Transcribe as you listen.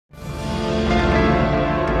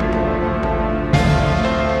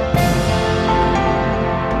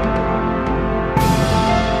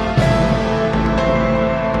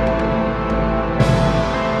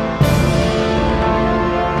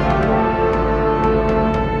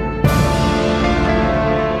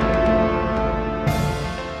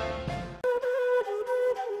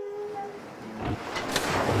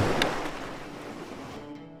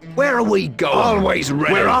we go? Always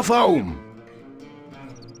ready. We're off home.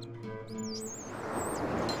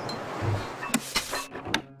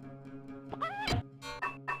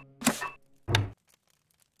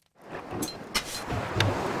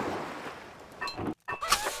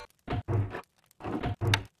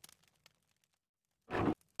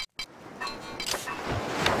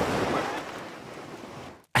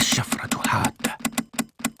 الشفرة حادة.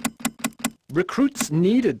 Recruits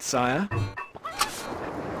needed, sire.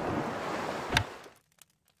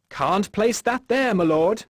 Can't place that there, my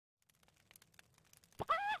lord.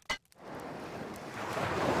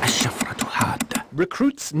 الشفرة حادة.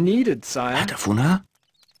 Recruits needed, sire. هدفنا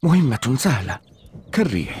مهمة سهلة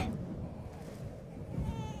كالريح.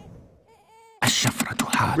 الشفرة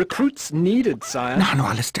حادة. Recruits needed, sire. نحن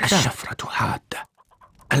على استعداد. الشفرة حادة.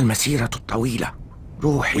 المسيرة الطويلة.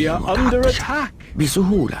 روحي We are under متعطشة. attack.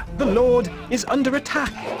 بسهولة. The Lord is under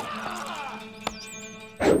attack.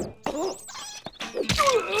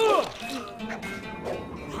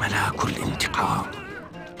 ملاك الانتقام.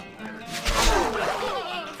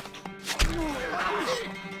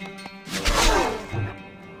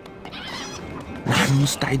 نحن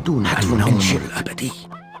مستعدون. هدفنا النمو الأبدي.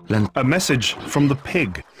 A message from the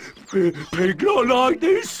pig. Pig not like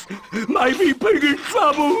this. Maybe pig in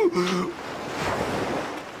trouble.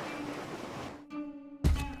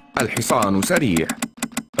 الحصان سريع.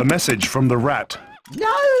 A message from the rat.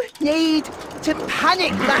 No need to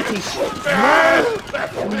panic, Ratish. No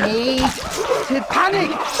need to panic.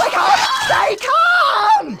 They can't! They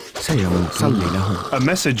can't! سيموت. صلي لهم. A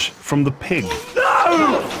message from the pig. No!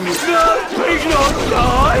 No! Pig not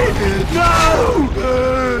die! No!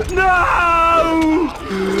 No!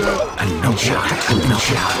 النوشعة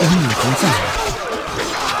مهمة سهلة.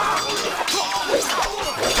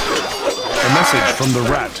 A message from the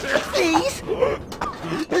rat. Please!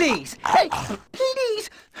 Please! Hey, please!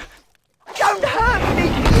 Don't hurt me!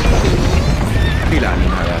 إلى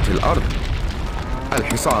نهاية الأرض.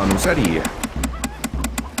 الحصان سريع.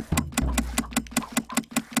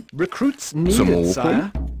 Recruits needed, سموكم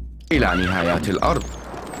sire. إلى نهاية الأرض.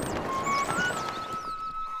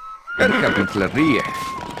 اركب مثل الريح.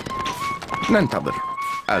 ننتظر.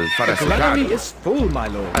 الفرس The granary تعلو. is full, my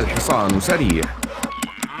lord. الحصان سريع.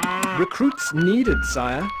 Recruits needed,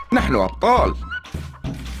 sire. نحن أبطال.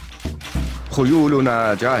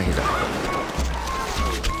 خيولنا جاهزة.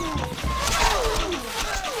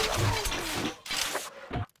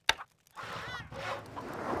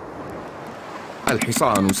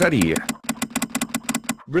 الحصان سريع.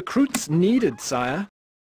 Recruits needed, sire.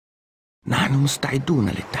 نحن مستعدون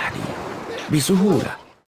للتحليل بسهولة.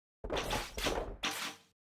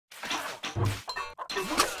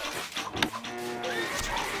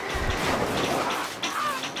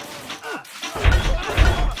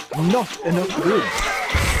 Not enough goods.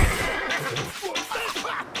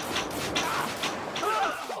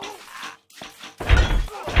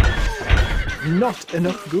 Not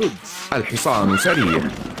enough goods. الحصان سريع.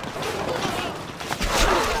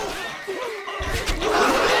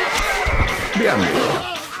 بأمرك.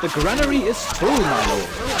 The granary is full, my lord.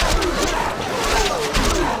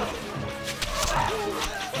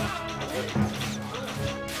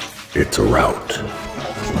 It's a rout.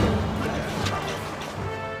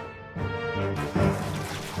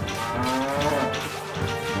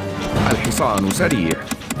 الحصان سريع.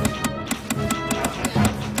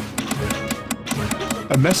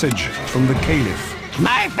 A message from the caliph.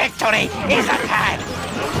 My victory is at hand.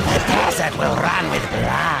 The desert will run with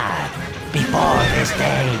blood before this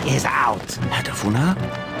day is out. هدفنا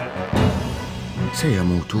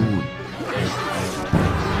سيموتون.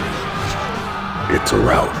 It's a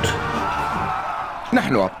rout.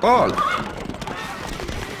 نحن أبطال.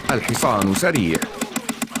 الحصان سريع.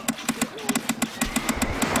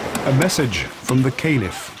 A message from the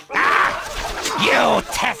caliph. You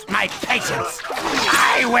test my patience.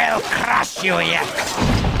 I will crush you yet.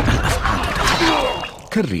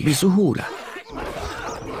 كالريح بسهولة.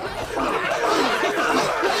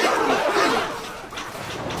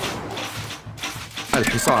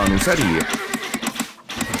 الحصان سريع.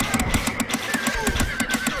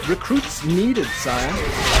 Recruits needed, sire.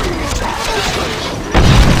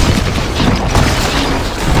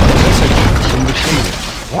 Message from the caliph.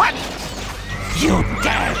 What? You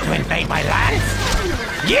dare to invade my lands?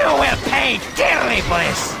 You will pay dearly for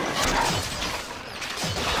this.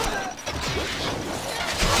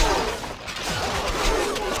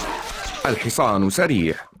 الحصان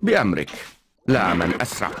سريع. بأمرك. لا من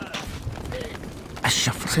أسرع.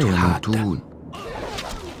 الشفرة سيموتون.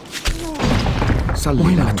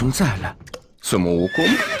 مهمة سهلة.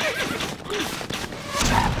 سموكم.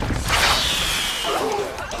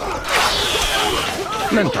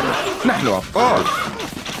 ننتبه، نحن أبطال.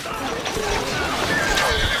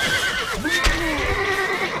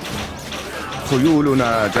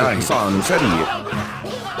 خيولنا جاهزة. الحصان سريع.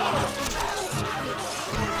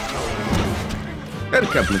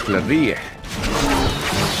 اركب مثل الريح.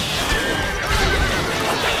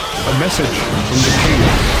 A message from the king.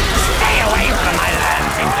 Stay away from my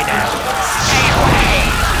lands, infidel! Stay away!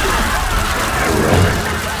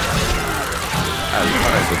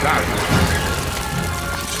 الفرس تعرف.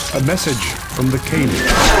 A message from the caliph.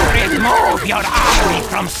 Remove your army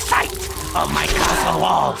from sight of my castle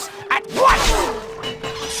walls at once!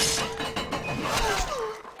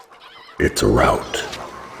 It's a rout.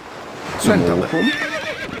 ننتظر.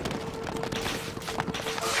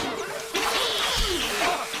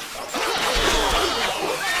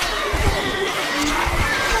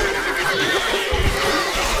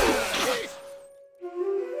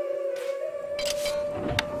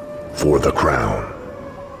 For the crown.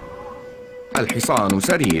 الحصان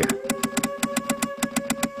سريع.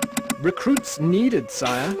 Recruits needed,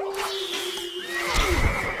 sire.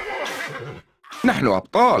 نحن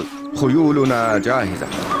أبطال. خيولنا جاهزة.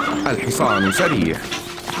 الحصان سريع.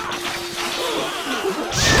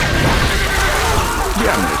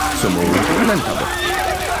 بأمرك سموك. ننتظر.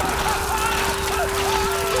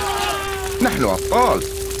 نحن أبطال.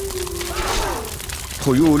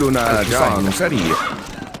 خيولنا جاهزة. سريع.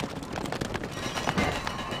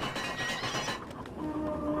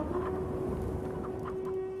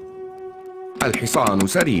 الحصان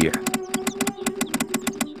سريع.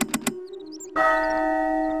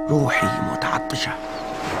 روحي متعطشة،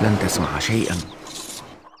 لن تسمع شيئا.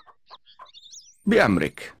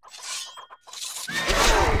 بأمرك.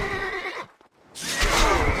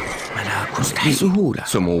 ملاك مستحيل. بسهولة.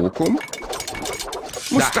 سموكم.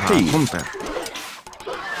 مستحيل. تمطر.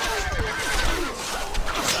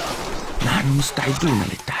 نحن مستعدون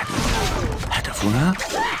للتحدي. هدفنا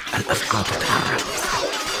الأفكار تتحرك.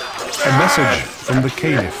 A message from the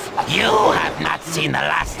caliph. You have not seen the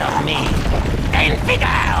last of me,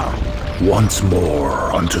 infidel! Once more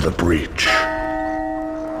unto the breach.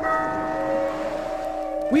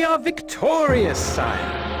 We are victorious,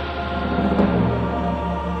 sire.